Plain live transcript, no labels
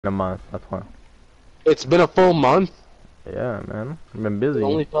a month. That's why. It's been a full month. Yeah, man. We've been busy. It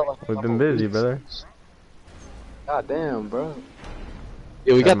only felt like We've been busy, weeks. brother. God damn, bro.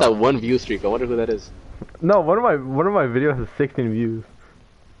 Yeah, we got that one view streak. I wonder who that is. No, one of my videos has 16 views.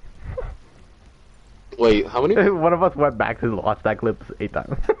 Wait, how many? One of us went back to watch that clip 8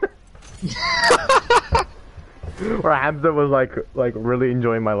 times. Where Hamza was like really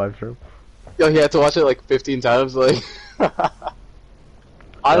enjoying my live stream. Yo, he had to watch it like 15 times. Like,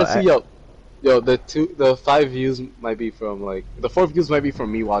 honestly, yo, the 5 views might be from like the 4 views might be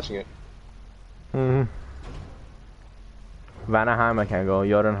from me watching it. Vanaheim I can't go.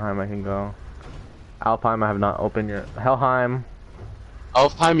 Jotunheim I can go. Alfheim I have not opened yet. Helheim.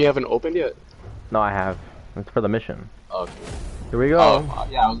 Alfheim you haven't opened yet? No, I have. It's for the mission. Okay. Here we go. Oh,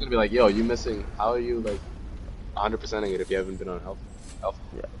 yeah, I was gonna be like, yo, you missing? How are you like 100%ing it if you haven't been on Alpha?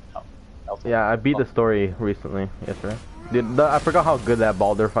 Yeah, I beat the story recently, yesterday. Dude, I forgot how good that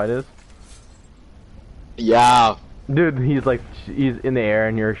Baldur fight is. Yeah. Dude, he's in the air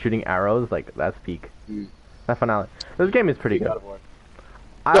and you're shooting arrows, like, that's peak. That finale. This game is pretty good.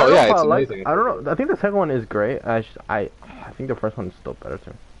 I don't know if I like, I don't know, I think the second one is great. I think the first one is still better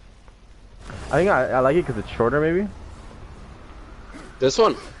too. I think I like it because it's shorter, maybe? This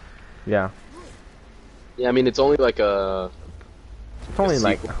one? Yeah. Yeah, I mean, it's only like a... It's only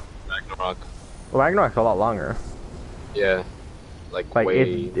like... Ragnarok. Well, Ragnarok's a lot longer. Yeah. Like way...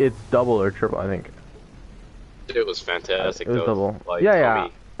 It's double or triple, I think. It was fantastic, It was though. double. Like, yeah.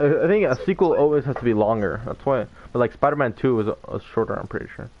 I think a sequel always has to be longer. That's why. But like Spider-Man 2 was shorter, I'm pretty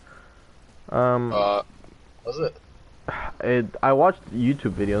sure. Was it? I watched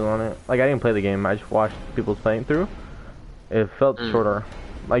YouTube videos on it. Like, I didn't play the game. I just watched people playing through. It felt shorter.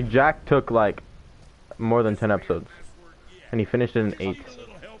 Like, Jack took like more than 10 episodes, and he finished it in 8.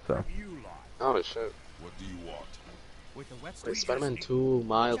 So. Oh shit. What do you want? Wait, Spider-Man 2,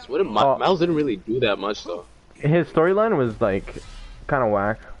 Miles. What did Miles didn't really do that much though. His storyline was like kind of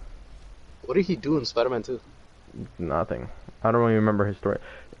whack. What did he do in Spider-Man 2? Nothing. I don't really remember his story.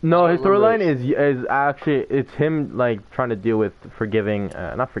 No, his storyline is actually it's him like trying to deal with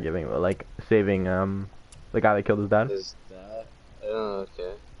not forgiving, but like saving the guy that killed his dad. His dad? Oh,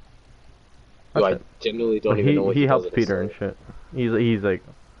 okay. Yo, I genuinely don't even know what he helps Peter and shit. He's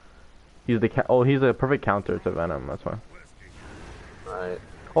a perfect counter to Venom. That's why. Right.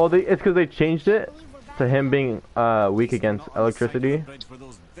 Oh, it's because they changed it to him being weak against electricity.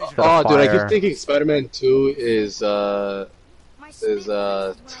 Oh, dude, I keep thinking Spider-Man 2 is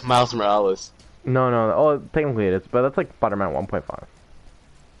Miles Morales. No. Oh, technically it is, but that's like Spider-Man 1.5.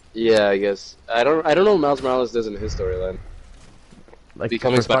 Yeah, I guess. I don't know what Miles Morales does in his storyline. Like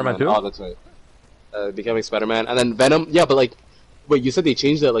becoming Spider-Man 2? Oh, that's right. Becoming Spider-Man, and then Venom. Yeah, but like, wait, you said they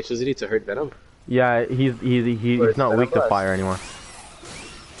changed the electricity to hurt Venom? Yeah, he's not weak to fire anymore.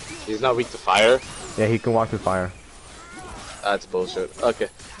 He's not weak to fire? Yeah, he can walk through fire. That's bullshit. Okay.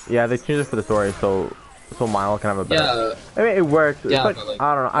 Yeah, they changed it for the story, so Miles can have a better. Yeah. I mean, it works. Yeah, like, but like,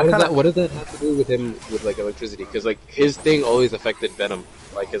 I don't know. What does that have to do with him with like electricity? Because like his thing always affected Venom,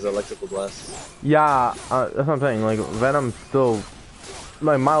 like his electrical blast. Yeah, that's what I'm saying. Like Venom still,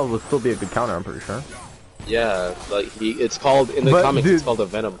 like Miles would still be a good counter. I'm pretty sure. Yeah, like it's called in the comics. Dude, it's called a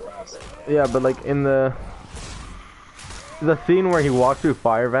Venom blast. Yeah, but like in the scene where he walks through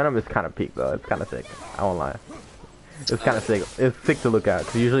fire, Venom is kind of peak though. It's kind of sick. I won't lie. It's kind of sick. It's sick to look at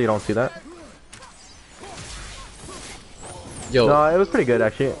because usually you don't see that. Yo. No, it was pretty good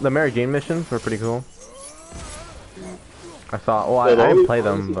actually. The Mary Jane missions were pretty cool. I saw. Well, I didn't play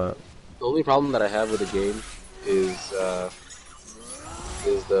them, but the only problem that I have with the game is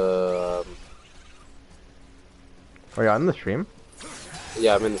the. Are you on the stream?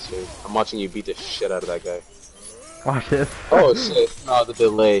 Yeah, I'm in the stream. I'm watching you beat the shit out of that guy. Watch this. Oh shit! No, the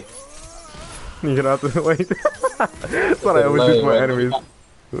delay. You're gonna have to wait. That's what I always do to my enemies.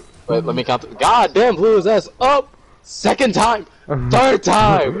 Wait, let me count. God damn, blew his ass up! Second time! Third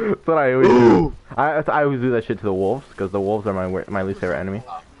time! That's what I always do. I always do that shit to the wolves, because the wolves are my least favorite enemy.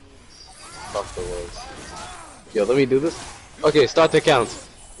 Fuck the wolves. Yo, let me do this. Okay, start the count.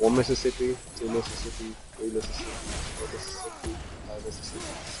 1 Mississippi, 2 Mississippi, 3 Mississippi, 4 Mississippi, 5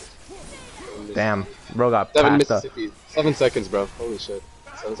 Mississippi. Damn, bro got 7 Mississippi. 7 seconds, bro. Holy shit.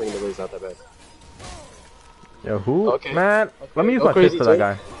 7 second delay is not that bad. Yo, who? Okay. Man, okay. Let me use my fist to that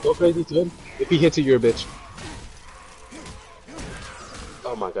guy. Go crazy to him. If he hits you, you're a bitch.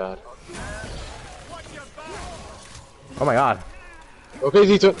 Oh my god. Oh my god. Go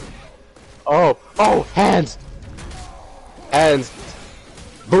crazy to him. Oh, hands! Hands.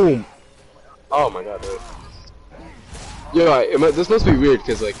 Boom. Oh my god, dude. Yo, this must be weird,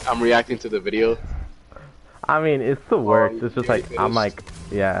 because like, I'm reacting to the video. I mean, it still works. It's just like, I'm like,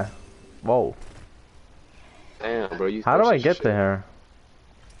 Yeah. Whoa. Damn, bro. You How do I get to her?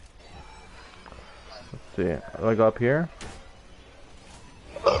 Let's see. Do I go up here?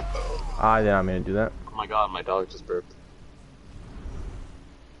 I did not mean to do that. Oh my god, my dog just burped.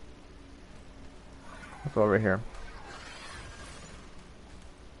 What's over here?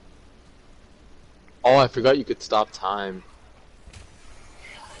 Oh, I forgot you could stop time.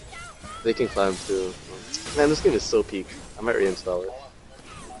 They can climb too. Man, this game is so peak. I might reinstall it.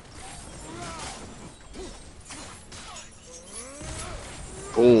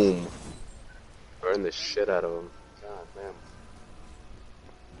 Boom. Burn the shit out of him. God damn.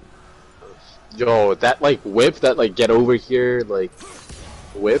 Yo, that like whip, that like get over here, like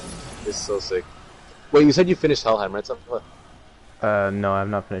whip is so sick. Wait, you said you finished Helheim, right? No, I've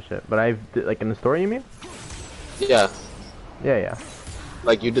not finished it. But like in the story, you mean? Yeah. Yeah, yeah.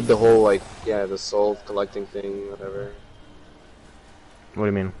 Like you did the whole like, yeah, the soul collecting thing, whatever. What do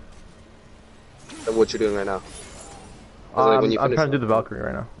you mean? And what you're doing right now? Like I'm trying to do the Valkyrie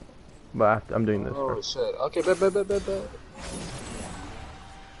right now. But I'm doing this first. Shit. Okay, bet.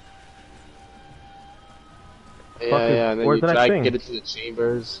 Yeah, and then you try to get it to the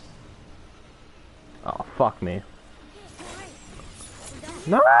chambers. Oh, fuck me.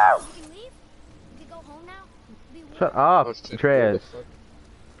 No! Shut up, Atreus.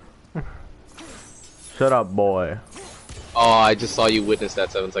 Shut up, boy. Oh, I just saw you witness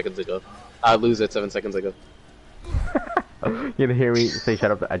that 7 seconds ago. I lose it 7 seconds ago. You didn't hear me say shut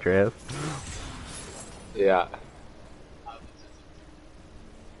up to Atreus? Yeah.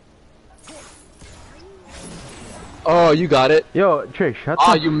 Oh, you got it. Yo, Trey, shut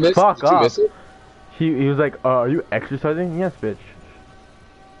the you missed. fuck Did you up. Miss it? He was like, are you exercising? Yes, bitch.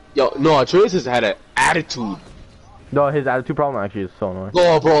 Yo, no, Atreus has had an attitude. No, his attitude problem actually is so annoying.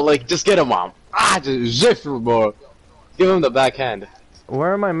 No, bro, like, just get him, mom. Just ziff, bro. Give him the backhand.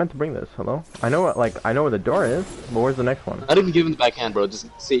 Where am I meant to bring this? Hello? I know where the door is, but where's the next one? Not even give him the backhand, bro. Just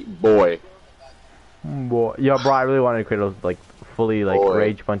say, boy. Boy. Yo, bro, I really wanted Kratos to, like, fully, like,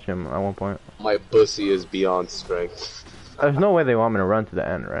 rage punch him at one point. My pussy is beyond strength. There's no way they want me to run to the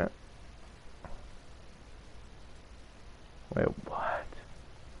end, right? Wait, what?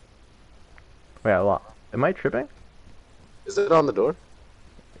 Wait, am I tripping? Is it on the door?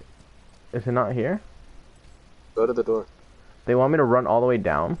 Is it not here? Go to the door. They want me to run all the way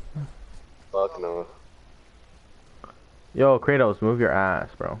down? Fuck no. Yo, Kratos, move your ass,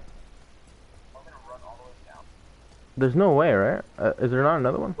 bro. There's no way, right? Is there not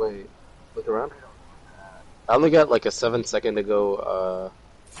another one? Wait, look around. I only got like a 7 second to go,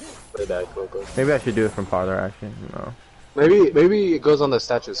 way back real quick. Maybe I should do it from farther, actually. No. Maybe it goes on the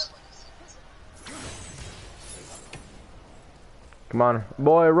statues. Come on,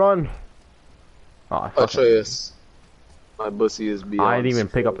 boy, run! Oh, I'll show you this. My pussy is beyond. I didn't even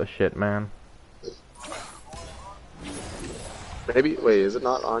pick up the shit, man. Maybe wait, is it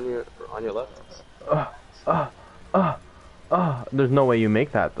not on your left? There's no way you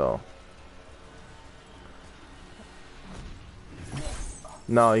make that though.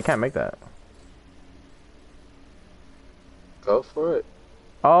 No, you can't make that. Go for it.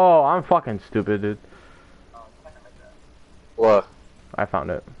 Oh, I'm fucking stupid, dude. What? I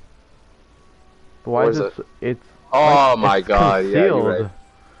found it. But why is it? It's. Oh like, my it's god! concealed. Yeah, you're right.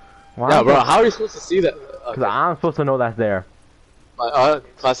 Why yeah, bro. How are you supposed to see that? Because I'm supposed to know that's there.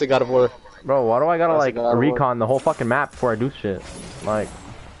 Classic God of War. Bro, why do I gotta like recon the whole fucking map before I do shit? Like.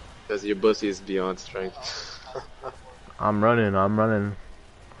 Because your pussy is beyond strength. I'm running. I'm running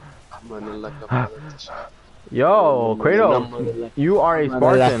like a politician. Yo, Kratos, you are a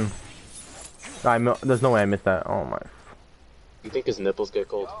Spartan. There's no way I missed that. Oh my. You think his nipples get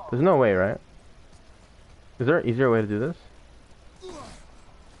cold? There's no way, right? Is there an easier way to do this?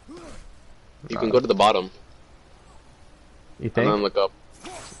 You can go to the bottom. You think? And then look up.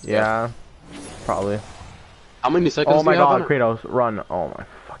 Yeah, probably. How many seconds? Oh my god, Kratos, run! Oh my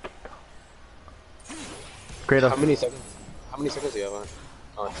fucking god. Kratos. How many seconds? How many seconds do you have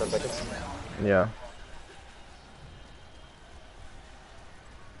on? 10 seconds. Yeah.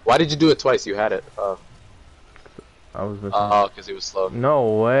 Why did you do it twice? You had it. I was missing. Oh, because he was slow.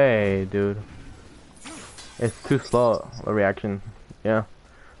 No way, dude. It's too slow, the reaction. Yeah.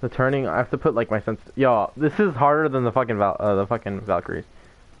 The turning, I have to put like my sense. Yo, this is harder than the fucking Valkyries.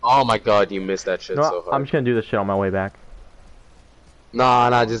 Oh my god, you missed that shit so hard. I'm just gonna do this shit on my way back.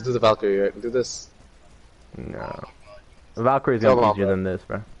 Nah, just do the Valkyrie, right? Do this. No. The Valkyrie's gonna be easier than this,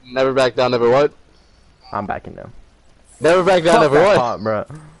 bro. Never back down, never what? I'm backing down. Never back down, never what? Hot, bro.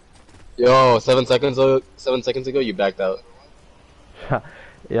 Yo, 7 seconds ago, you backed out.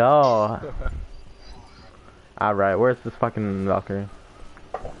 Yo. Alright, where's this fucking Valkyrie?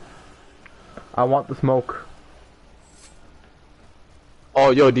 I want the smoke.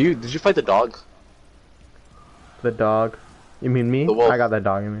 Oh, yo, did you fight the dog? The dog? You mean me? The wolf. I got that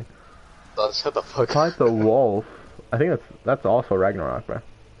dog in me. Shut the fuck up. Fight the wolf. I think that's also Ragnarok, bro.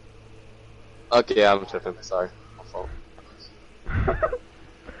 Okay, yeah, I'm tripping. Sorry. My fault.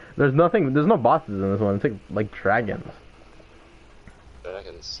 There's no bosses in this one. It's like dragons.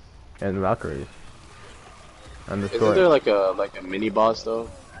 Dragons. And Valkyries. And the Isn't sword. there like a mini boss though?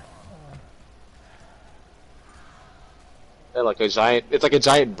 Yeah, like a giant. It's like a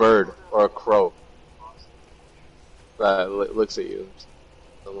giant bird or a crow that looks at you.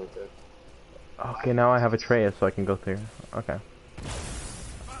 Something like that. Okay, now I have Atreus, so I can go through. Okay.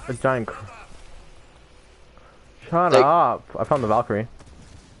 A giant. Shut up! I found the Valkyrie.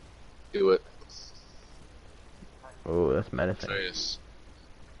 Do it. Oh, that's menacing. Atreus.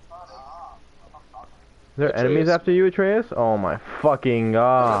 Is there enemies after you, Atreus? Oh my fucking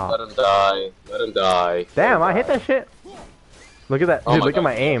god. Let him die. Let him die. Damn, I hit that shit. Look at that. Dude, look at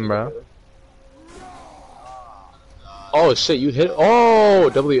my aim, bro. Oh shit, you hit. Oh,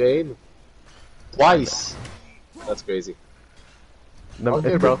 W aim. Twice. That's crazy. No,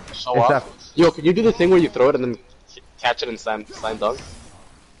 okay, bro. Show off. Yo, can you do the thing where you throw it and then catch it and slam dunk?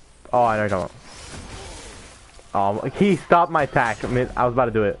 Oh, I know you don't. He stopped my attack. I mean, I was about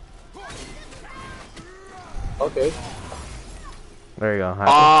to do it. Okay. There you go.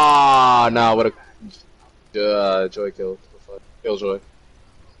 Ah, nah, what a Joy kill. Killjoy.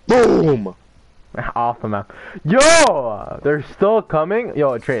 Boom! Off the map. Yo! They're still coming?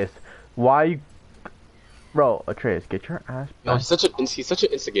 Yo, Atreus. Why you... Bro, Atreus, get your ass back. No, he's such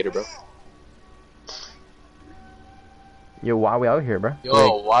an instigator, bro. Yo, why we out here, bro?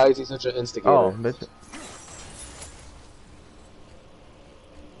 Yo, why is he such an instigator? Oh, bitch.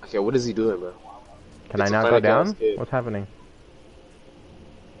 Okay, what is he doing, bro? Can I not go down? What's happening?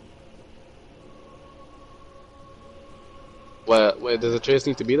 Wait, does Atreus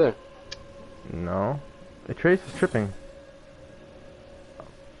need to be there? No. Atreus is tripping.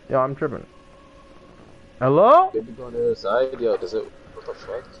 Yo, I'm tripping. Hello? Maybe go on the other side. Yo, does it... What the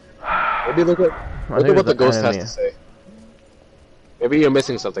fuck? Maybe look at what the ghost has to say. Maybe you're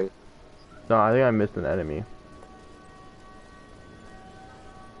missing something. No, I think I missed an enemy.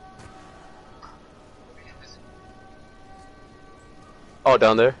 Oh,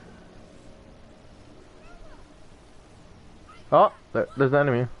 down there? Oh, there's an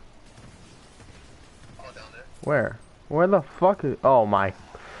enemy. Oh, down there? Where? Where the fuck is... Oh, my...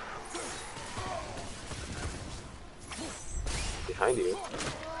 Behind you.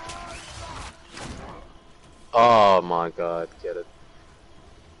 Oh my god, get it.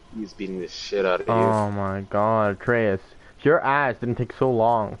 He's beating the shit out of you. Oh my god, Atreus. Your ass didn't take so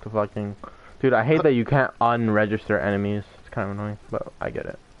long to fucking... Dude, I hate that you can't unregister enemies. It's kind of annoying, but I get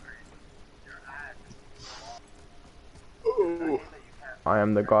it. I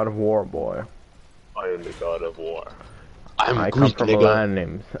am the god of war, boy. I am the god of war. I come from a land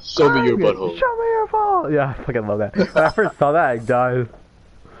named... Show me your butthole. Show me your ball! Yeah, I fucking love that. When I first saw that, I died.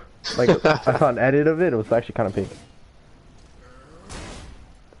 Like, I saw an edit of it, it was actually kind of pink.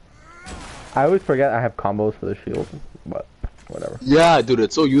 I always forget I have combos for the shield, but whatever. Yeah, dude,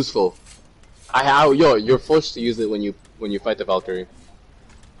 it's so useful. Yo, you're forced to use it when you fight the Valkyrie.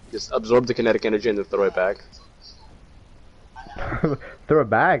 Just absorb the kinetic energy and then throw it back. Throw it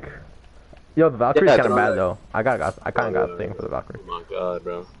back? Yo, the Valkyrie's kind of bad though. I kind of got a thing for the Valkyrie. Oh my god,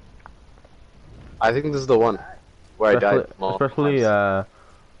 bro. I think this is the one where I died. Especially the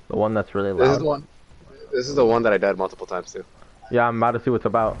one that's really loud. This is the one. This is the one that I died multiple times to. Yeah, I'm about to see what's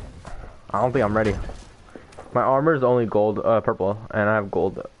about. I don't think I'm ready. My armor is only gold, purple, and I have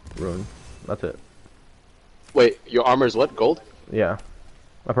gold rune. That's it. Wait, your armor is what? Gold? Yeah,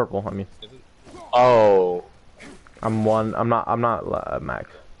 a purple. I mean. Oh. I'm not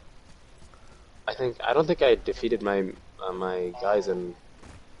max. I don't think I defeated my my guys in.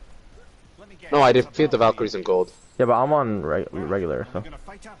 No, I defeated the Valkyries in gold. Yeah, but I'm on regular, so.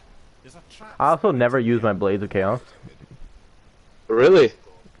 I also never use my Blades of Chaos. Really?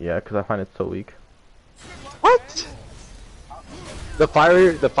 Yeah, because I find it so weak. What?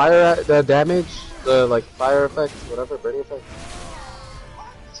 The damage, the like fire effect, whatever, burning effect.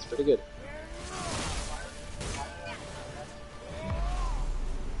 It's pretty good.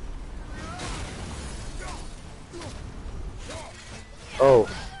 Oh.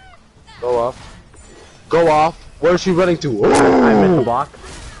 Go off. Go off. Where is she running to? I missed the block.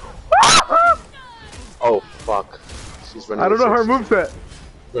 Oh, fuck. She's running. I don't know her moveset.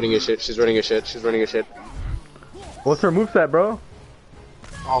 Running your shit. She's running your shit. She's running your shit. What's her moveset, bro?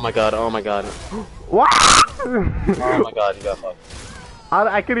 Oh my god. Oh my god. What? Oh my god, you got fucked.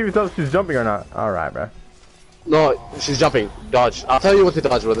 I can't even tell if she's jumping or not. Alright, bro. No, she's jumping. Dodge. I'll tell you what to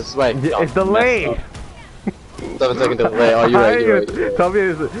dodge, bro. This is why. It's delayed. 7-second delay. Oh, you're right. Tell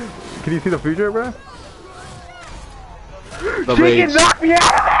me, can you see the future, bro? The she rage. can knock me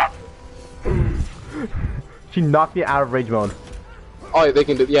out of it! She knocked me out of rage mode. Oh, they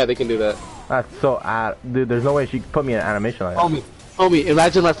can do. Yeah, they can do that. That's so dude. There's no way she put me in an animation like that. Homie,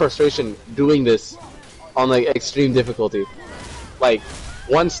 imagine my frustration doing this on like extreme difficulty. Like,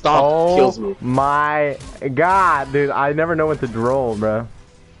 one stomp kills me. Oh my god, dude! I never know when to roll, bro.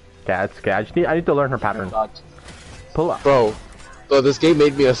 Okay, I need to learn her pattern. Pull up, bro. This game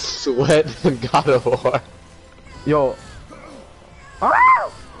made me a sweat in God of War. Yo.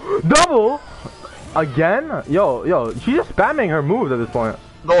 Ah! Double again? Yo, she's just spamming her moves at this point.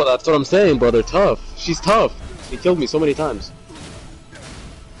 No, that's what I'm saying, bro. They're tough. She's tough. She killed me so many times.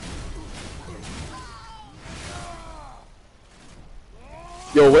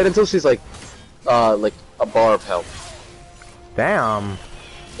 Yo, wait until she's like a bar of health. Damn.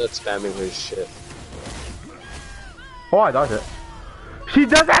 That's spamming her shit. Oh, I dodged it. She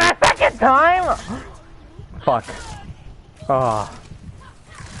does that a second time? Fuck. Ah. Oh.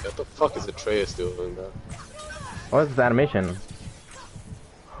 What the fuck is Atreus doing, bro? What is this animation?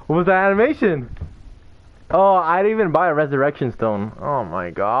 What was that animation? Oh, I didn't even buy a resurrection stone. Oh my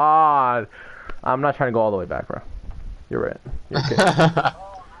god. I'm not trying to go all the way back, bro. You're right. You're okay.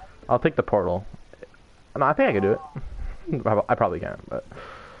 I'll take the portal. No, I think I can do it. I probably can, but...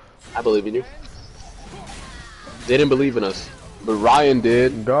 I believe in you. They didn't believe in us, but Ryan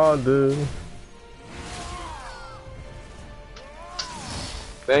did. God, dude.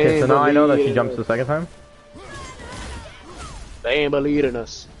 Okay, so now I know that she jumps the second time? They ain't believe in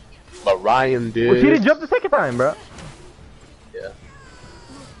us, but Ryan did. Well, she didn't jump the second time, bro. Yeah.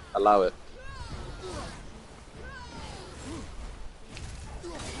 Allow it.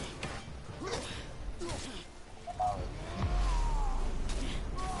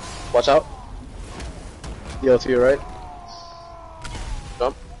 Watch out. Yo, to your right.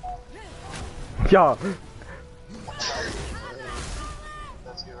 Jump. Yo.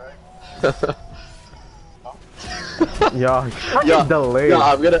 That's your right. Yo, delayed.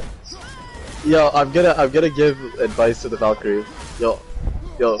 I'm gonna give advice to the Valkyrie. Yo,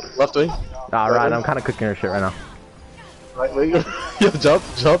 left wing. Alright, I'm kind of cooking her shit right now. Right wing. Yo, jump.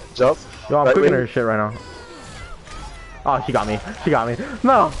 Yo, I'm right cooking wing. her shit right now. Oh, she got me.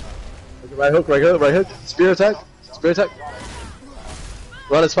 No. Right hook. Spear attack.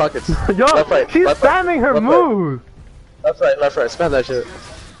 Run his pockets. Yo, left, right, she's left, spamming her left, move. Right. Left, right. Spam that shit.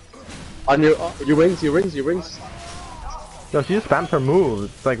 On your rings. Yo, she just spams her moves.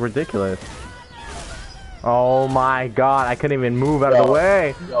 It's like ridiculous. Oh my god, I couldn't even move out of the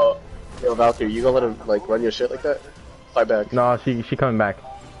way. Yo, Valkyrie, you gonna let him like run your shit like that? Fight back. No, she coming back.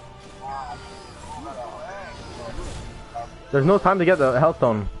 There's no time to get the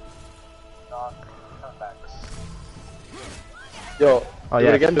Hellstone. Yo, oh, do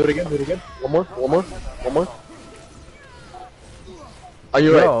yeah. it again. One more. Are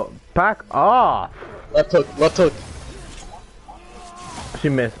you right? Yo, back off. Left hook. She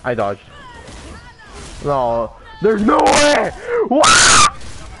missed. I dodged. No, there's no way. What?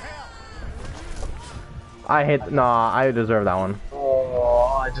 Nah, I deserve that one.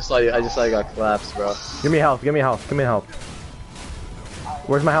 Oh, I just saw you got collapsed, bro. Give me health.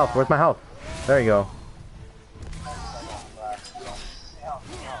 Where's my health? There you go.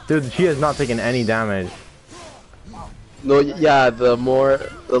 Dude, she has not taken any damage. No, yeah, the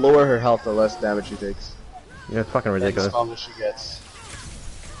lower her health, the less damage she takes. Yeah, it's fucking ridiculous. The stronger she gets.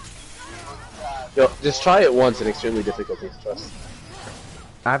 Yo, just try it once in extremely difficulty, trust.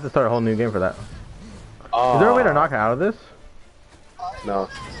 I have to start a whole new game for that. Is there a way to knock her out of this? No.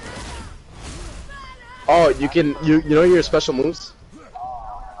 Oh, you know your special moves?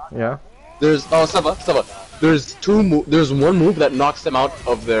 Yeah. There's Seba. There's one move that knocks them out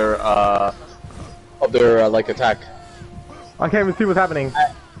of their like attack. I can't even see what's happening.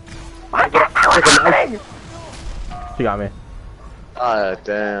 She got me. Ah,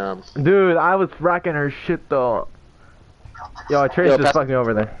 damn. Dude, I was fracking her shit though. Yo, Trace just fucked me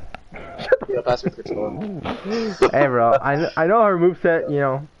over there. Yeah, pass me control. Hey, bro, I know her moveset, you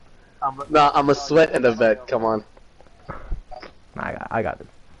know. I'm a sweat and a vet. Come on. I got it.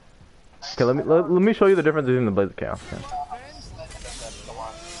 Okay, let me show you the difference between the Blades of Chaos. Okay.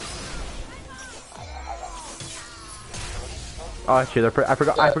 Oh shit, I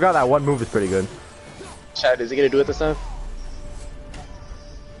forgot that one move is pretty good. Chad, is he gonna do it this time?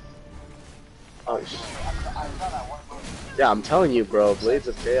 Oh shit. Yeah, I'm telling you, bro. Blades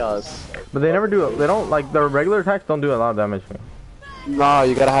of Chaos. But they never do it. They don't, like, the regular attacks don't do a lot of damage. No,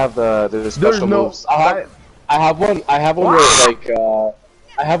 you gotta have the special moves. I have one. I have one where like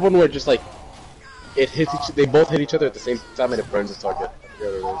I have one where just like it hits each. They both hit each other at the same time and it burns the target. I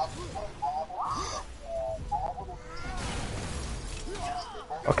forget what it is.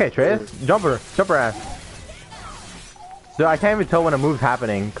 Okay, Treyas, jumper ass. Dude, I can't even tell when a move's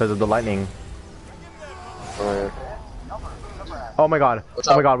happening because of the lightning. Oh, yeah. Oh my god.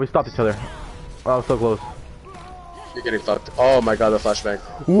 Oh my god, we stopped each other. Oh, so close. You're getting fucked. Oh my god, the flashbang.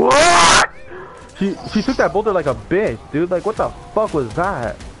 What? She took that boulder like a bitch, dude. Like, what the fuck was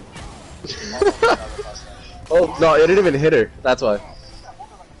that? Oh, no, it didn't even hit her. That's why.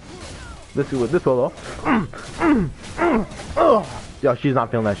 This will though. Yo, she's not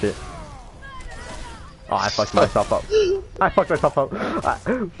feeling that shit. Oh, I fucked myself up. I fucked myself up.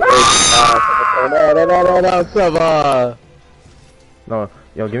 No,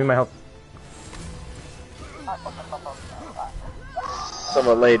 yo, give me my health.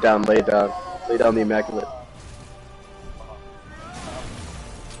 Someone lay down the immaculate.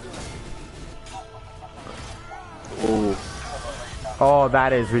 Ooh. Oh,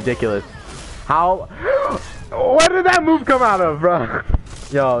 that is ridiculous. How? Where did that move come out of, bro?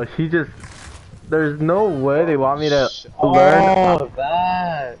 Yo, she just. There's no way they want me to learn. Oh,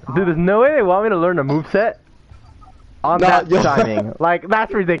 that. Dude, there's no way they want me to learn a moveset on that timing. Like,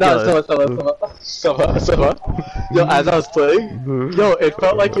 that's ridiculous. No, yo, as I was playing, yo, it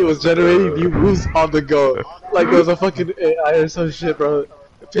felt like it was generating new moves on the go. Like it was a fucking AI or some shit, bro.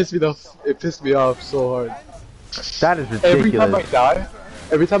 It pissed me off so hard. That is ridiculous.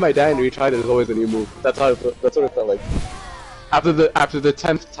 Every time I die and retry, there's always a new move. That's what it felt like. After the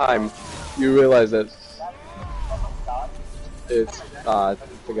 10th time, you realize that it's I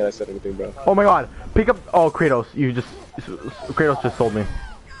forget I said anything, bro. Oh my god, pick up. Oh, Kratos, Kratos just sold me.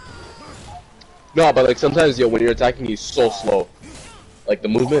 No, but like sometimes, yo, when you're attacking, he's so slow. Like the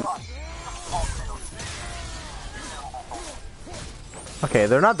movement. Okay,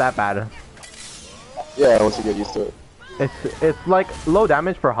 they're not that bad. Yeah, once you get used to it. It's like low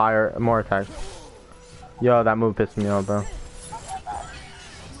damage for more attacks. Yo, that move pissed me off, bro.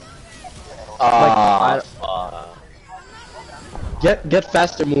 Get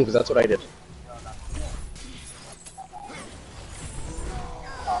faster moves. That's what I did.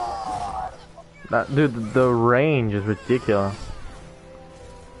 Dude, the range is ridiculous.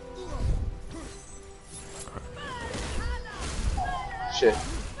 Shit.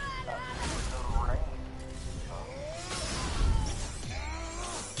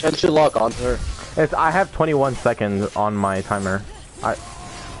 Can't you lock onto her? I have 21 seconds on my timer.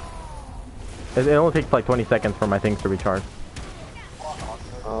 It only takes like 20 seconds for my things to recharge.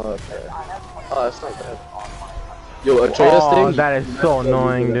 Okay. Oh, that's not bad. Yo, Atreus thing? That is so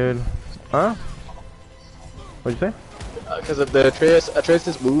annoying, dude. Huh? What'd you say? Because of the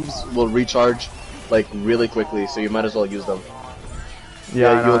Atreus' moves will recharge like really quickly, so you might as well use them.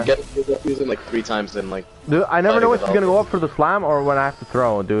 Yeah, you'll get using like 3 times in like. Dude, I never know when she's gonna go up for the slam or when I have to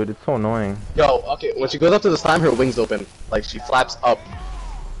throw, dude. It's so annoying. Yo, okay, when she goes up to the slam, her wings open, like she flaps up,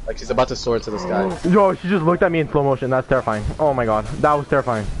 like she's about to soar to the sky. Yo, she just looked at me in slow motion. That's terrifying. Oh my god, that was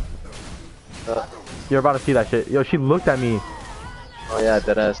terrifying. You're about to see that shit. Yo, she looked at me. Oh yeah,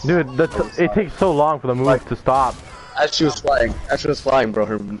 deadass. Dude, it takes so long for the move to stop. As she was flying, bro,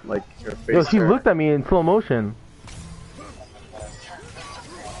 her face. Yo, she looked at me in slow motion.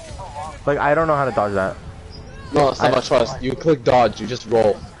 Like, I don't know how to dodge that. No, it's not about trust. You click dodge, you just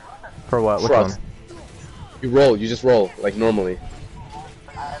roll. For what? Trust. Which one? You roll, you just roll, like normally.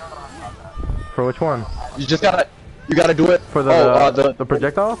 For which one? You gotta do it for the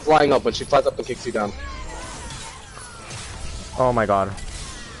projectile? Flying up, when she flies up and kicks you down. Oh my god.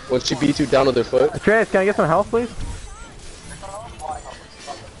 When she beats you down with her foot. Atreus, can I get some health, please?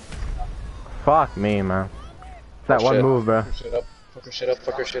 Fuck me, man. It's that one move, bro. Fuck her shit up,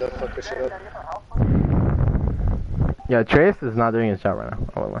 fuck her shit up, fuck her shit up. Yeah, Trace is not doing his job right now.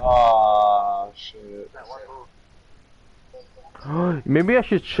 Oh, shit. Maybe I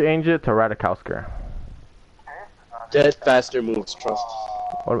should change it to Radikowsker. Get faster moves, trust.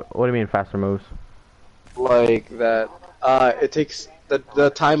 What do you mean faster moves? Like that. It takes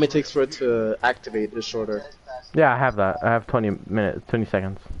the time it takes for it to activate is shorter. Yeah, I have that. I have 20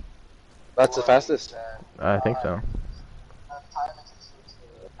 seconds. That's the fastest? I think so.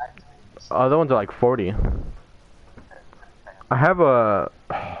 Other ones are like 40. I have a...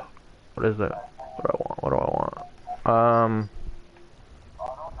 What is it? What do I want?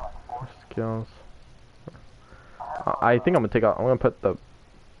 Skills. I think I'm gonna take out... I'm gonna put the...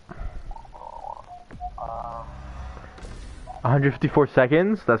 154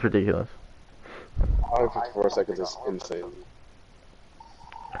 seconds? That's ridiculous. 154 seconds is insane.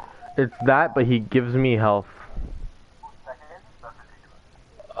 It's that, but he gives me health.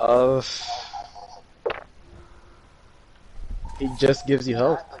 He just gives you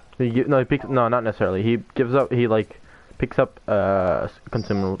health. No, he picks. No, not necessarily. He gives up. He like picks up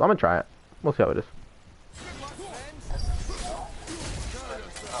consumables. I'm gonna try it. We'll see how it is.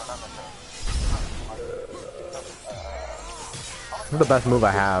 This is the best move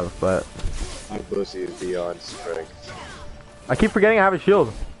I have, but my pussy is beyond strength. I keep forgetting I have a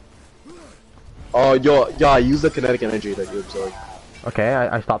shield. Oh, yo, yeah, use the kinetic energy that you absorb. Okay,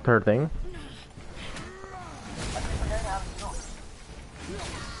 I stopped her thing.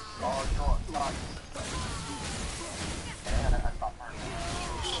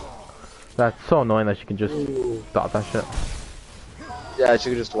 That's so annoying that she can just stop that shit. Yeah, she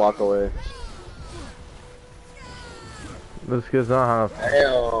can just walk away. This kid's not how.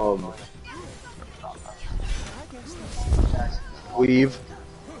 Damn. Weave.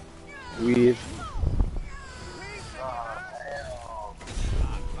 Weave.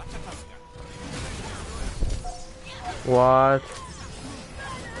 What?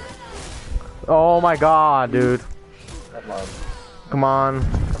 Oh my god, dude. Come on.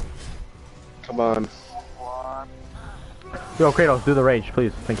 Come on. Yo, Kratos, do the rage,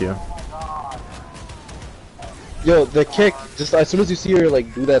 please. Thank you. Yo, the kick, just as soon as you see her,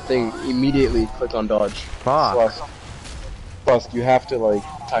 like, do that thing, immediately click on dodge. Fuck. Plus, you have to, like,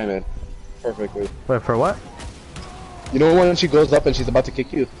 time it perfectly. Wait, for what? You know when she goes up and she's about to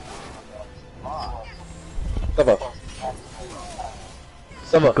kick you? Sava.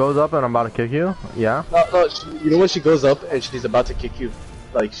 Sava. Goes up and I'm about to kick you? Yeah? No, you know when she goes up and she's about to kick you?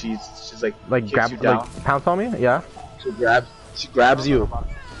 Like, she's like grab, like, pounce on me? Yeah? She grabs you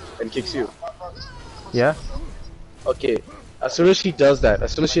and kicks you. Yeah? Okay, as soon as she does that,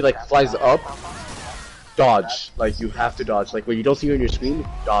 as soon as she like flies up, dodge. Like you have to dodge. Like when you don't see her on your screen,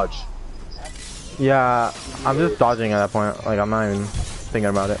 dodge. Yeah, I'm just dodging at that point. Like I'm not even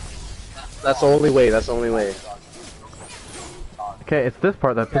thinking about it. That's the only way. That's the only way. Okay, it's this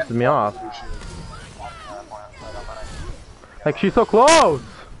part that pisses me off. Like she's so close.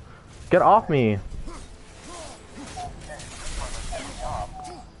 Get off me.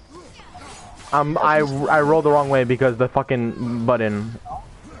 I rolled the wrong way because the fucking button.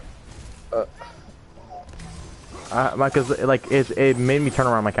 Cause like it made me turn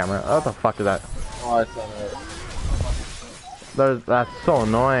around my camera. What the fuck is that? Oh, I saw that. That's so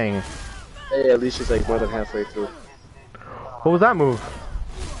annoying. Hey, at least she's like more than halfway through. What was that move?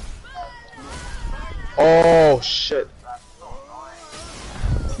 Oh shit.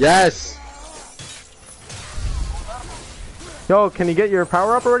 Yes. Yo, can you get your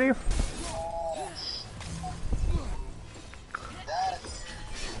power up already?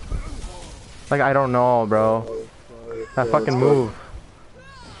 Like, I don't know, bro. That fucking move.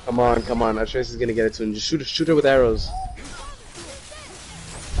 Come on, come on. Trace is gonna get it soon. Just shoot her with arrows.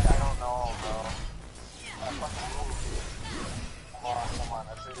 I don't know,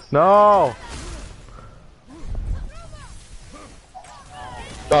 bro. No!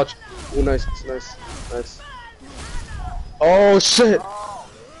 Dodge. Oh, nice, nice, nice. Oh, shit!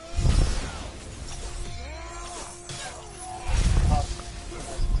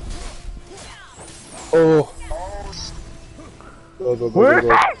 Oh. Go, go, go, go,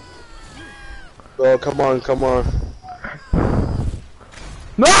 go. Go, come on, come on.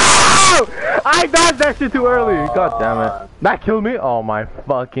 No! I dodged that shit too early. God damn it. That killed me? Oh my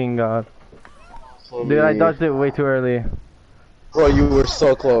fucking god. Dude, I dodged it way too early. Bro, you were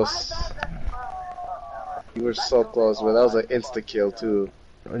so close. You were so close, bro. That was an insta kill too.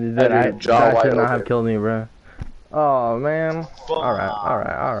 That should not have killed me, bro. Oh man. Alright.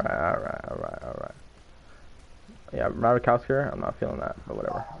 Yeah, Radikowsker, I'm not feeling that, but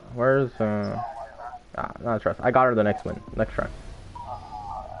whatever. Where's not a trust. I got her the next win. Next try.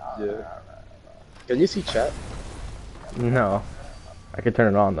 Yeah. Can you see chat? No. I could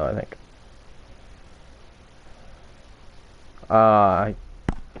turn it on though, I think. I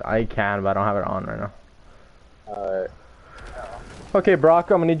can, but I don't have it on right now. Alright. Okay,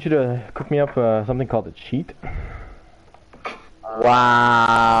 Brock, I'm gonna need you to cook me up something called a cheat.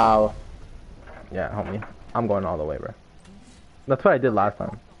 Wow. Yeah, homie. I'm going all the way, bro. That's what I did last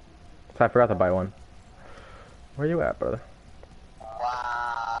time. So I forgot to buy one. Where you at, brother?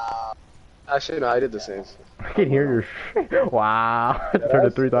 Wow. Actually, no, I did the same. I can hear your shit. Wow. I turned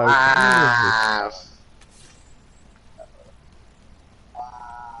it 3 times. Wow.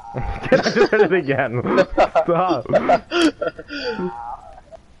 Did I just turn it again? Stop.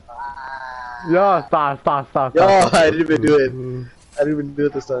 Yo, stop. Yo, I didn't even do it. I didn't even do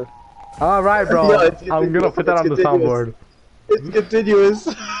it this time. Alright, bro. Yo, I'm gonna put that on the soundboard. It's continuous.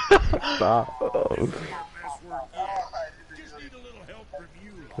 Stop.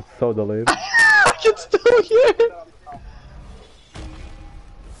 It's so delayed. I can still hear it.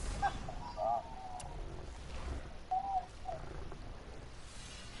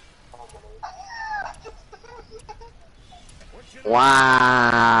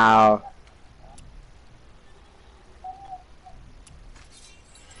 Wow.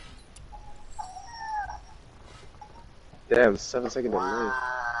 Damn, 7-second delay.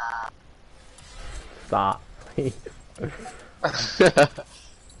 Stop.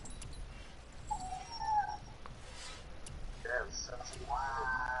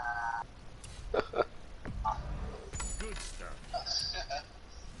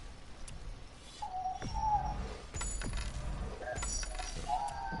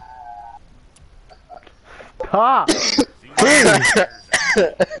 Stop! Please!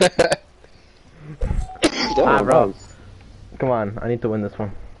 Ah, bro. Come on, I need to win this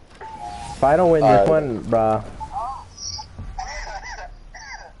one. If I don't win this one, bruh.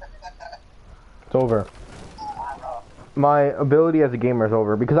 It's over. My ability as a gamer is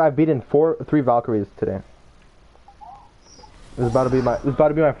over because I've beaten 3 Valkyries today. This is about to be my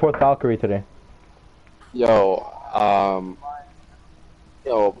 4th Valkyrie today. Yo,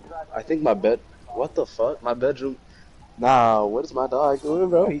 I think my bed. What the fuck? My bedroom. Nah, what is my dog doing,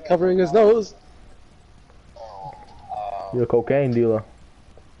 bro? He covering his nose. You're a cocaine dealer.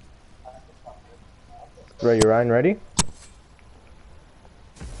 Ready, Ryan? Ready?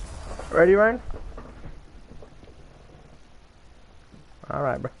 Ready, Ryan?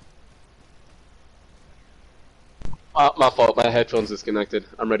 Alright, bro. My fault. My headphones disconnected.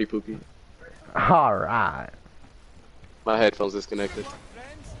 I'm ready, Pookie. Alright. My headphones disconnected.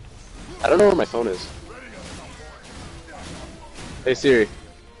 I don't know where my phone is. Hey Siri.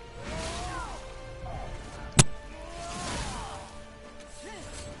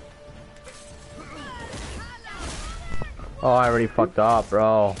 Oh, I already fucked up,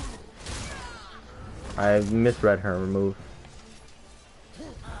 bro. I misread her move.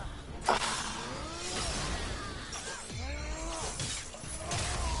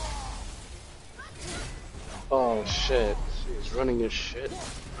 Oh shit. She's running his shit.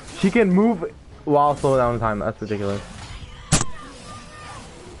 She can move while slow down time. That's ridiculous.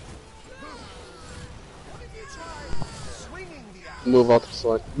 Move out the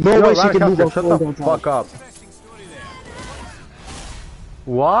slide. No way she can move out. Shut the fuck up.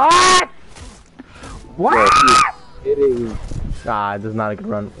 What? What? Yeah, she's hitting. Ah, this is not a good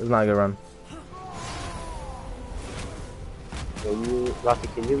run. It's not a good run. Rocky,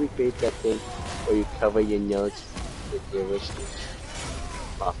 can you recreate that thing where you cover your nose with your wrist?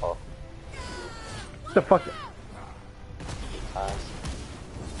 My fault. What the fuck?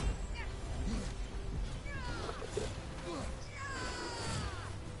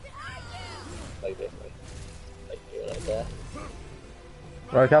 Like this, like here, like that.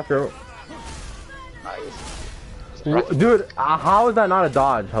 Right, capture. Nice. Dude, how is that not a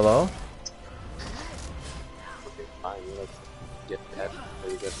dodge? Hello? Okay, fine. You like get that, or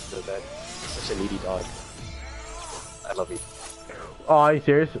you get to that. Such a needy dog. I love you. Oh, are you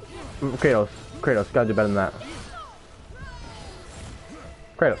serious? Kratos, gotta do better than that.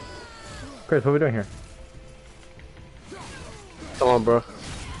 Kratos, what are we doing here? Come on, bro.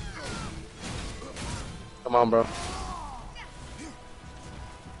 Come on, bro.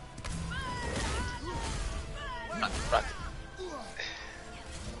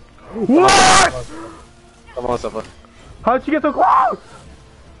 What? Come on, Safa. How'd she get so close?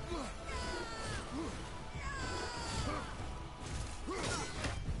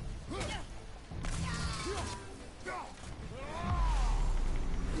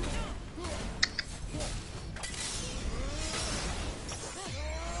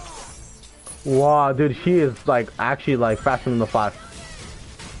 Wow, dude, she is like actually like faster than the Flash.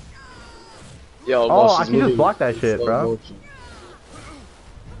 Yo, oh, I can just block that shit, bro. Motion.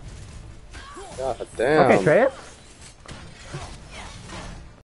 God damn. Okay, Treyas?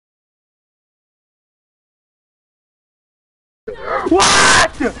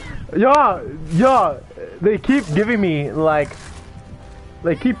 What? Yo, they keep giving me like,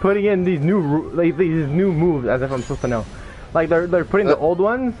 they keep putting in these new these new moves as if I'm supposed to know. Like they're putting the old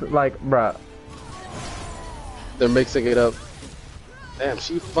ones like, bruh. They're mixing it up. Damn,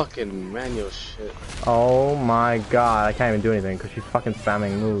 she fucking ran your shit. Oh my god, I can't even do anything because she's fucking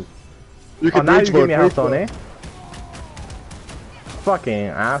spamming moves. You can now you give me a health zone, eh? Fucking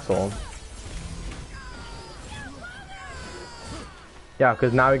asshole. Yeah,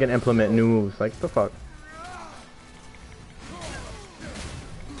 because now we can implement new moves. Like, the fuck?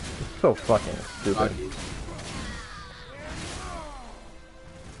 It's so fucking stupid.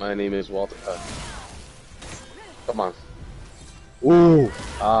 My name is Walter. Come on. Ooh.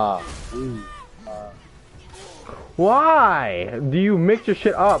 Ah. Ooh. Why do you mix your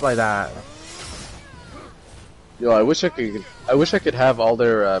shit up like that? Yo, I wish I could have all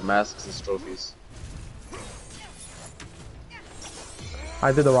their masks as trophies.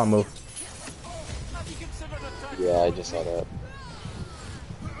 I did the wrong move. Yeah, I just saw that.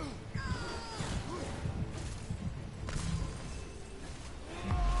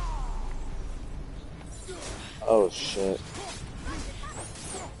 Oh shit.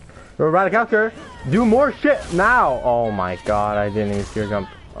 Radicalker, do more shit now! Oh my god, I didn't even see her jump.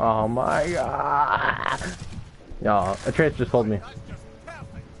 Oh my god. Yo, Atreus just told me.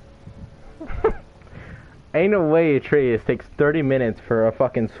 Ain't no way Atreus takes 30 minutes for a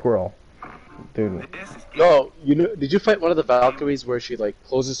fucking squirrel. Dude. Yo, you know, did you fight one of the Valkyries where she like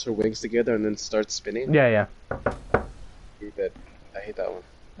closes her wings together and then starts spinning? Yeah, yeah. I hate that one.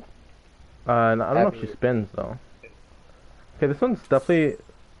 I don't know if she spins though. Okay, this one's definitely...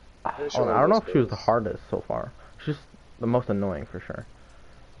 I don't know if she was the hardest so far. She's the most annoying for sure.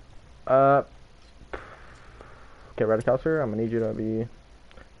 Okay, Radicalcer, I'm gonna need you to be...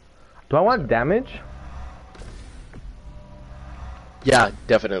 Do I want damage? Yeah,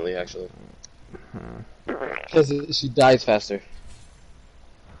 definitely, actually. Because she dies faster.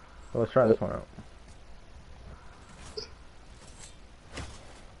 Well, let's try this one out.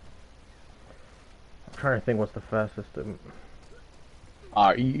 I'm trying to think what's the fastest.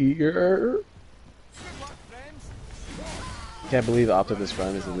 Can't believe Optimus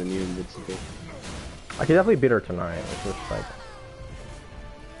Prime is in the new Invincible. I could definitely beat her tonight. It's just like...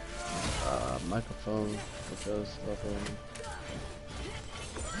 Microphone, controls, level.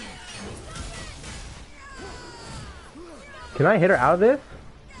 Can I hit her out of this?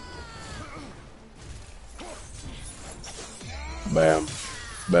 Bam.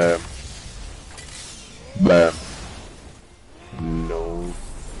 Bam. Bam. No.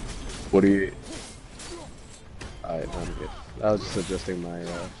 What do you... Alright, I'm good. I was just adjusting my,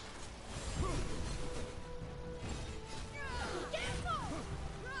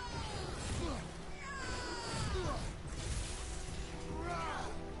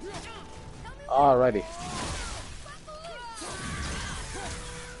 Alrighty.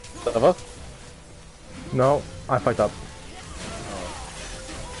 Lava? No, I fucked up.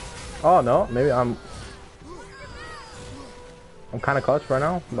 Oh no, maybe I'm kind of clutched right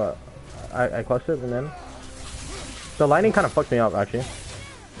now, but I clutched it and then the lightning kind of fucked me up actually.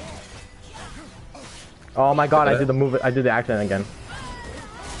 Oh my god, I did the move. I did the accident again.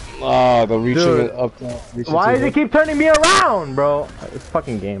 Ah, the reaching Dude, up. Why does it keep turning me around, bro? It's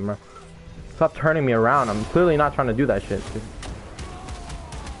fucking game, bro. Stop turning me around. I'm clearly not trying to do that shit, dude.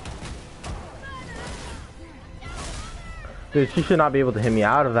 Dude, she should not be able to hit me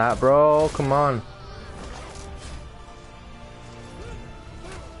out of that, bro. Come on.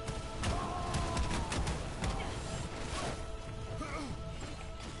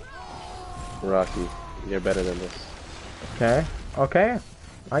 Rocky, you're better than this. Okay. Okay.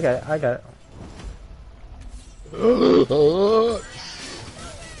 I got it. I got it.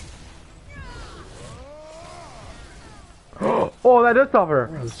 Oh, that does stop her.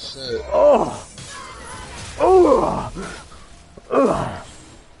 Oh, shit. Oh. Oh. Ugh.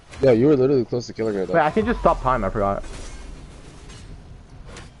 Yeah, you were literally close to killing her though. Wait, I can just stop time. I forgot.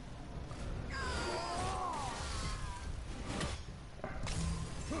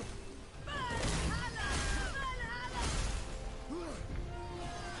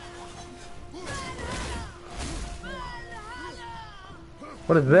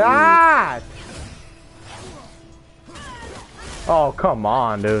 What is that? Oh, come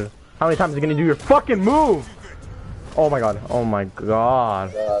on, dude. How many times are you gonna do your fucking move? Oh my god. Oh my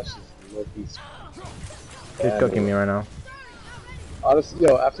god. She's cooking me right now. Honestly,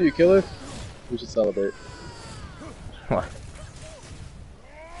 yo, after you kill her, we should celebrate. What?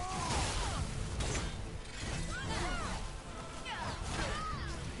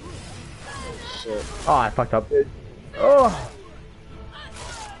 Shit. Oh, I fucked up. Oh.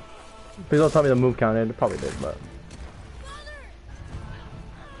 Please don't tell me the move counted. It probably did, but.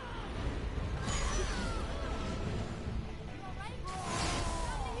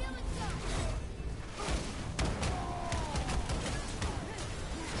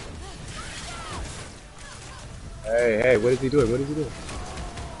 Hey, what is he doing? What is he doing?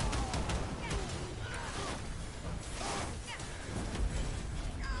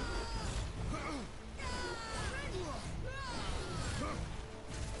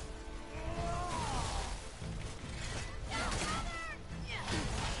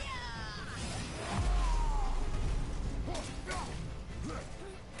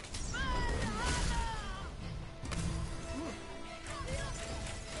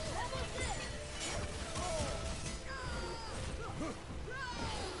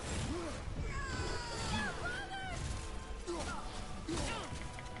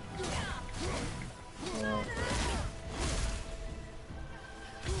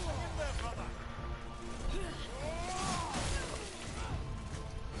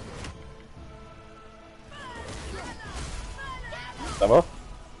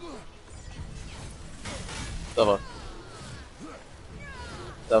 Steffa.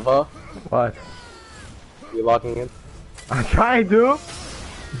 Steffa? What? You locking in? I'm trying to.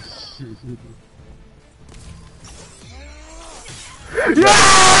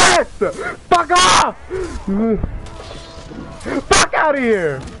 Yes! Fuck off! Fuck out of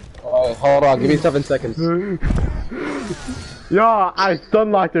here! Alright, hold on, give me 7 seconds. Yo, I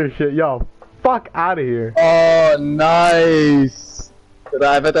stun locked their shit. Yo, fuck out of here. Oh, nice!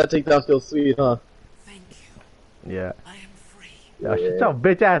 I bet that takedown feels sweet, huh? Thank you. Yeah. I am free. Yo, shut your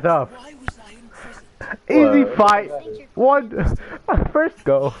bitch ass up. Why was I in prison? Easy fight. One. First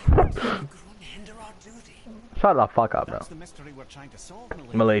go. Shut the fuck up, bro.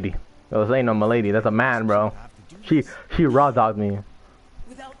 Milady. Yo, this ain't no milady. That's a man, bro. She raw dogged me.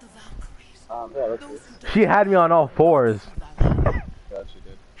 Without the Valkyries, She had me on all fours. Yeah, she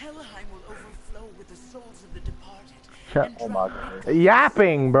did. Helheim will overflow with the souls of the departed. Shut. Oh my god.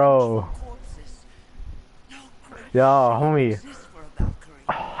 Yapping, bro. Yo, homie.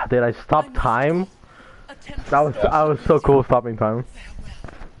 Did I stop time? I was so cool stopping time.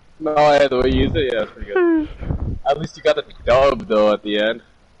 No, the way you use it, yeah, it's pretty good. At least you got the dub though at the end.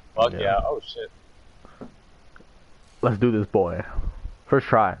 Fuck yeah. Oh shit. Let's do this, boy. First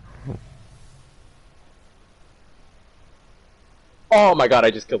try. Oh my god,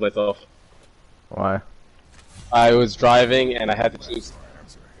 I just killed myself. Why? I was driving and I had to choose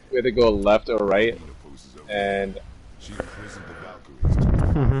whether to go left or right, and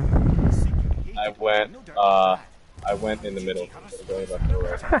I went in the middle. Going left or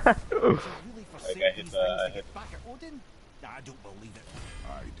right. Like I hit.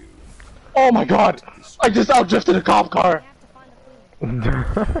 Oh my god! I just outdrifted a cop car. Yo,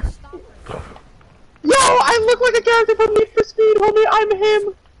 I look like a character from Need for Speed, homie. I'm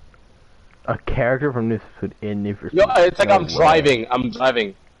him. A character from Need for Speed in Need for Speed. Yo, it's like I'm driving.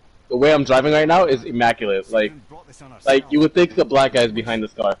 The way I'm driving right now is immaculate. Like you would think the black guy's behind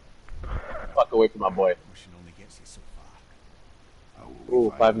this car. Fuck away from my boy.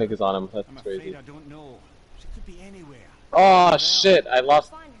 Ooh, 5 niggas on him. That's crazy. Oh shit! I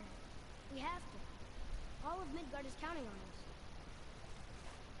lost.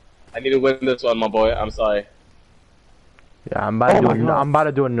 I need to win this one, my boy. I'm sorry. Yeah, I'm about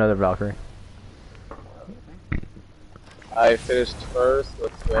to do another Valkyrie. I finished first.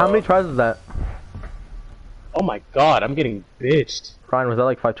 Let's go. How many tries was that? Oh my god, I'm getting bitched. Ryan, was that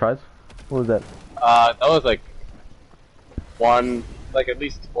like 5 tries? What was that? That was like at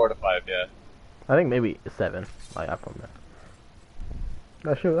least 4 to 5, yeah. I think maybe 7. Like I from there.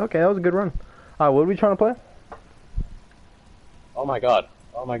 Oh shoot. Okay, that was a good run. What are we trying to play? Oh my god.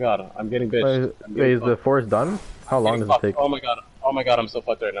 Oh my god, I'm getting bitched. Wait, is the forest done? How long does it take? Oh my god, I'm so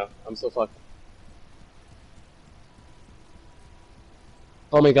fucked right now. I'm so fucked.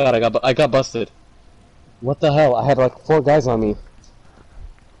 Oh my god, I got busted. What the hell? I had like 4 guys on me.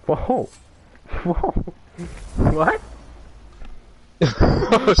 Whoa. Whoa. What?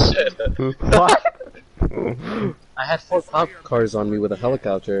 Oh shit. What? I had 4 cop cars on me with a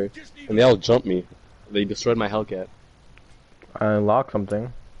helicopter, and they all jumped me. They destroyed my Hellcat. I unlocked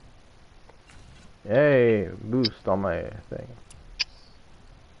something. Yay, boost on my thing.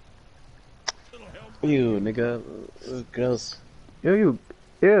 Ew, nigga. Gross. Ew,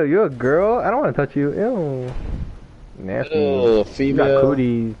 you're a girl? I don't want to touch you. Ew. Nasty. Ew, female. You got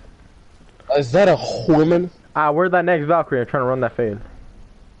cooties. Is that a woman? Where's that next Valkyrie? I'm trying to run that fade.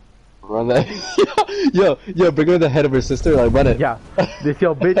 Run that. yo, bring her the head of her sister, like, run it. Yeah. This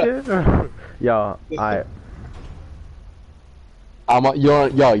your bitches? Yo,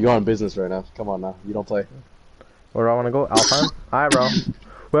 you're on business right now. Come on now, you don't play. Where do I want to go? Alpine? Alright, bro.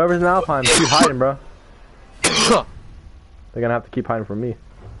 Whoever's in Alpine, keep hiding, bro. They're gonna have to keep hiding from me.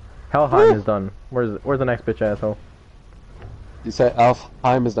 Helheim is done. Where's the next bitch asshole? You said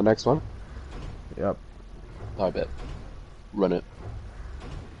Alfheim is the next one? Yep. I bet. Run it.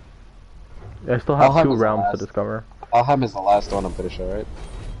 I still have Alfheim 2 is the realms to last. Discover. Alfheim is the last one, I'm pretty sure, right?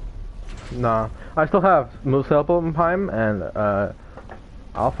 Nah. I still have Muspelheim and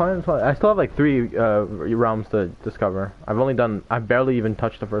Alpine. I still have like 3 realms to discover. I've barely even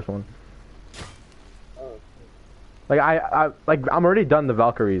touched the first one. Like I'm already done the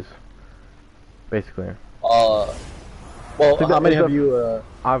Valkyries. Basically. Well, how many have you,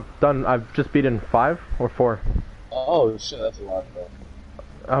 I've just beaten 5 or 4. Oh shit, that's a lot, bro.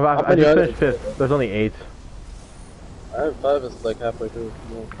 I just finished 5th. There's only 8. I have 5 is like halfway through.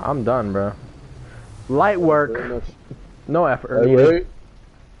 No. I'm done, bro. Light work. No effort needed. Wait.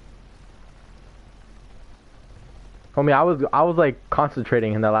 Homie, I was like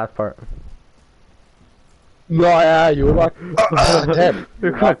concentrating in that last part. No, yeah, you were like, damn.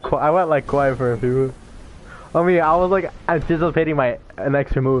 I went like quiet for a few. I mean, I was like anticipating my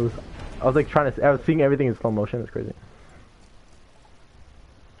next move. I was like I was seeing everything in slow motion. It's crazy.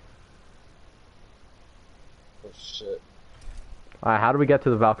 Oh shit. Alright, how do we get to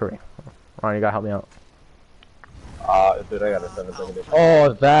the Valkyrie? Ryan, you gotta help me out. Dude, I got a 7-second.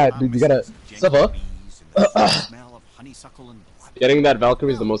 Oh, that, dude, you gotta sub up. Getting that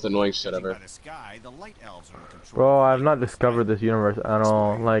Valkyrie is the most annoying shit ever. Bro, I've not discovered this universe at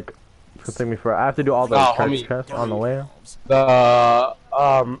all. Like, it's gonna take me for. I have to do all the chests on the way. The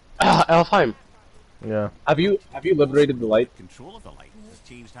Elfheim. Yeah. Have you liberated the light?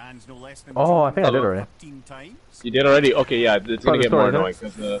 Oh, I think I did already. You did already? Okay, yeah, it's gonna get more annoying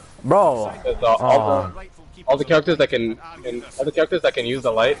because bro, all the characters that can use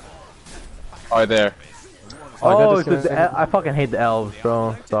the light are there. Oh, I fucking hate the elves,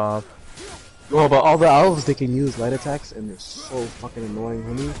 bro. Stop. No, but all the elves, they can use light attacks, and they're so fucking annoying,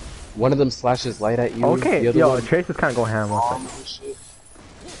 homie. One of them slashes light at you. Okay, yo, Trace is kind of going ham.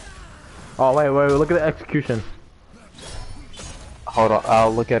 Oh, wait, look at the execution. Hold on,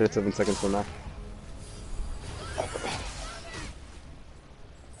 I'll look at it 7 seconds from now.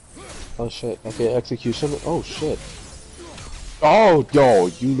 Oh shit, okay, execution. Oh shit. Oh, yo,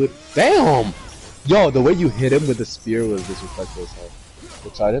 damn! Yo, the way you hit him with the spear was disrespectful as hell. The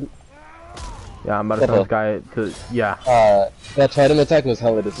trident? Yeah, I'm about to tell this guy to, yeah. That trident attack was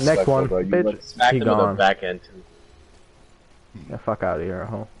hella disrespectful, next one, bro. You bitch. like smacked him with the back end too. Yeah, fuck out of here,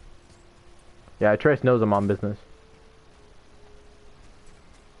 huh? Yeah, Trace knows I'm on business.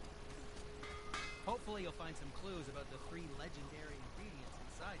 Hopefully you'll find some clues about the 3 legendary ingredients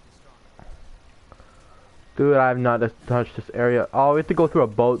inside this stronghold. Dude, I have not touched this area. Oh, we have to go through a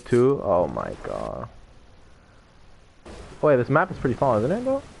boat too? Oh my god. Wait, this map is pretty small, isn't it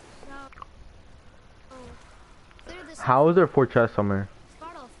though? How is there 4 chests somewhere?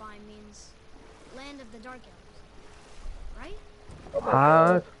 Svartalfheim means land of the Dark Elves, right?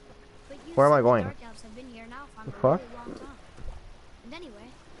 What? Where am I going? Dark Elves have been here now for the a fuck? really long time. And anyway,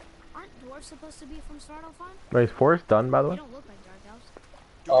 aren't dwarves supposed to be from Svartalfheim? Wait, is Forest done by the They way? don't look like Dark Elves.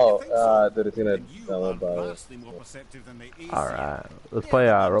 Oh, that it's gonna download by. Alright, let's play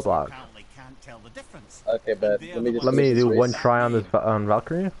Roblox. Okay, bet. Let me do one try on this on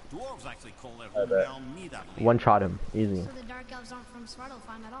Valkyrie. I bet. One shot him, easy. So the Dark Elves aren't from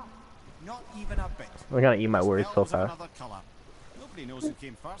Svartalfheim at all. Not even a bit. I'm gonna eat my words so fast. Nobody knows who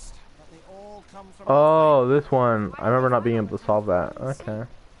came first, but they all come from Oh, this one. I remember not being able to solve that. Okay.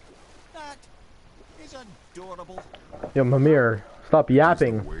 That is adorable. Yo, Mimir, stop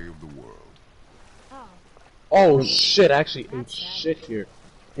yapping. Oh, Oh shit! Actually, ate shit here.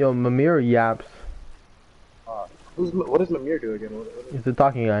 Yo, Mimir yaps. What does Mimir do again? He's the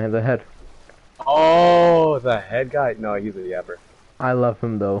talking guy in the head. Oh, the head guy. No, he's a yapper. I love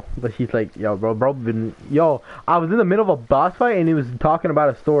him though, but he's like, yo, bro, yo, I was in the middle of a boss fight and he was talking about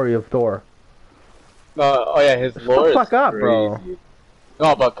a story of Thor. Oh yeah, his lore is fuck up, crazy. bro.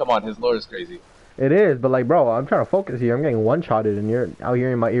 No, but come on, his lore is crazy. It is, but like, bro, I'm trying to focus here. I'm getting one-shotted and you're out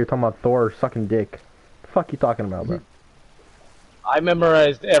here in my ear talking about Thor sucking dick. The fuck you talking about, bro? I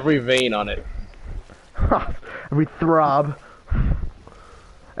memorized every vein on it. Every throb,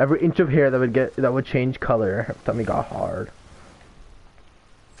 every inch of hair that would change color. Every time he got hard.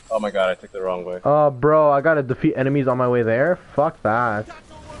 Oh my god, I took the wrong way. Oh, bro, I gotta defeat enemies on my way there? Fuck that.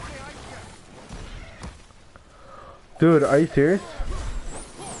 Dude, are you serious?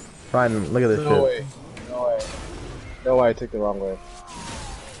 Ryan, look at this shit. No way. No way. No way, I took the wrong way.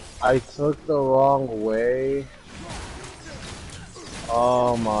 I took the wrong way.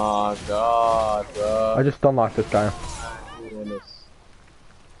 Oh my god, bro. I just unlocked this guy. What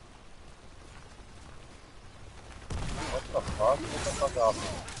the fuck? Get the fuck off me.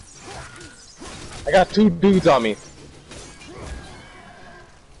 I got 2 dudes on me.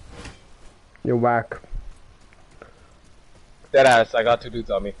 You're whack. Deadass, I got 2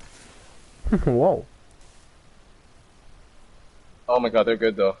 dudes on me. Whoa. Oh my god, they're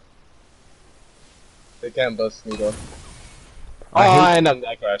good though. They can't bust me though. I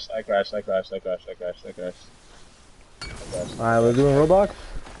crashed. Alright, we're doing Roblox?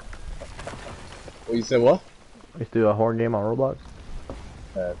 Well, you said what? Let's do a horror game on Roblox.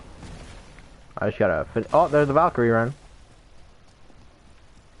 Yeah. I just gotta oh, there's the Valkyrie run.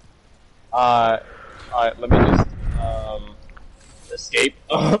 Alright, let me just, escape.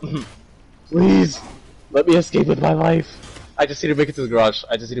 Please, let me escape with my life. I just need to make it to the garage.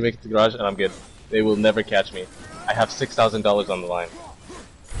 And I'm good. They will never catch me. I have $6,000 on the line.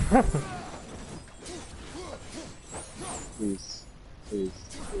 Please.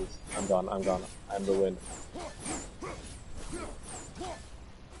 I'm gone. I'm the win.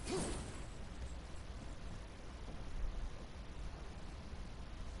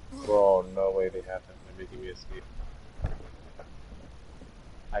 making me escape.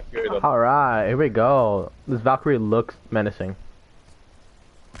 I hear them. Alright, here we go. This Valkyrie looks menacing.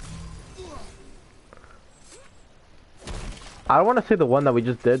 I don't want to say the one that we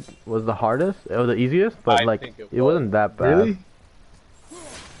just did was the hardest, or the easiest, but like, it wasn't that bad. Really?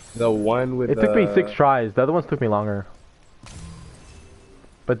 The one with It took me 6 tries, the other ones took me longer.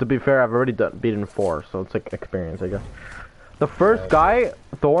 But to be fair, I've already beaten 4, so it's like experience, I guess. The first guy,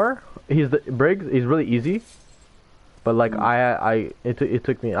 Thor, he's the Briggs, he's really easy. But like, it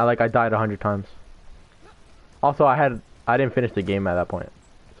took me, I died 100 times. Also, I didn't finish the game at that point,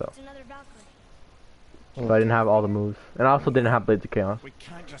 so. So I didn't have all the moves, and I also didn't have Blades of Chaos. We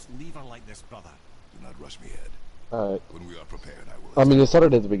can't just leave her like this, brother. Do not rush me, Ed. Alright. When we are prepared, I will. I mean, it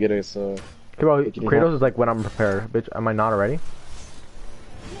started at the beginning, so... Okay, bro, Kratos is like, when I'm prepared. Bitch, am I not already?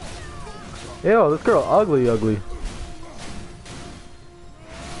 Ew, this girl ugly.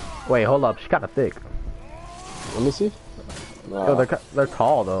 Wait, hold up, she kinda thick. Let me see. Nah. Yo, they're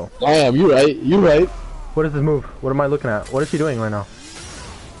tall, though. Damn, you right. What is this move? What am I looking at? What is she doing right now?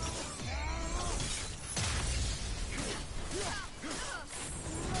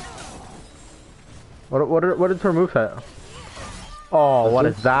 What is her moveset? Oh, what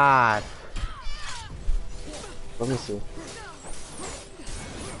is that? Let me see.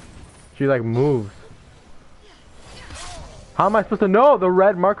 She like moves. How am I supposed to know? The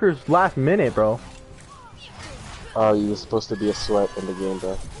red marker's last minute, bro. Oh, you're supposed to be a sweat in the game,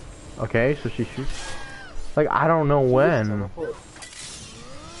 bro. Okay, so she shoots. Like, I don't know when.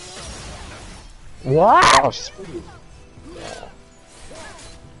 What? Oh, she's pretty. Yeah.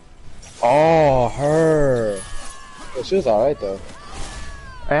 Oh, her. Well, she was alright, though.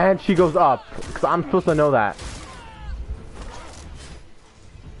 And she goes up. Because I'm supposed to know that.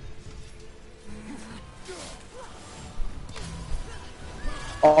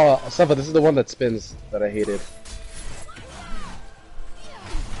 Oh, Safa, this is the one that spins that I hated.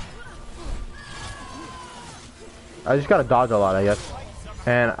 I just gotta dodge a lot, I guess.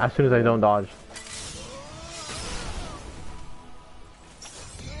 And as soon as I don't dodge.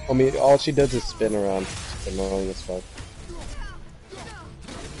 I mean, all she does is spin around. It's annoying as fuck.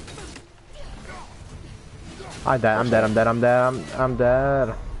 I'm dead.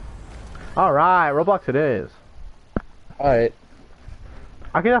 Alright, Roblox it is. Alright.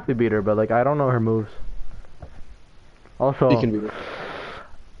 I can definitely beat her, but like, I don't know her moves. Also, You can beat her.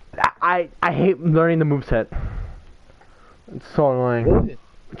 I hate learning the moveset. It's so annoying. Really?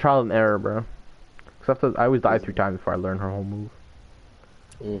 Trial and error, bro. Except I always die 3 times before I learn her whole move.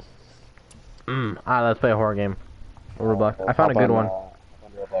 Let's play a horror game. Roblox. I found a good one.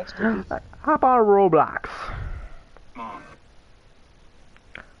 Hop on Roblox.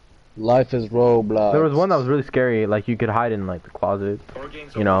 Life is Roblox. There was one that was really scary, like you could hide in like the closet.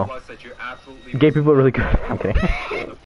 You know. Gay people are really good. I'm kidding.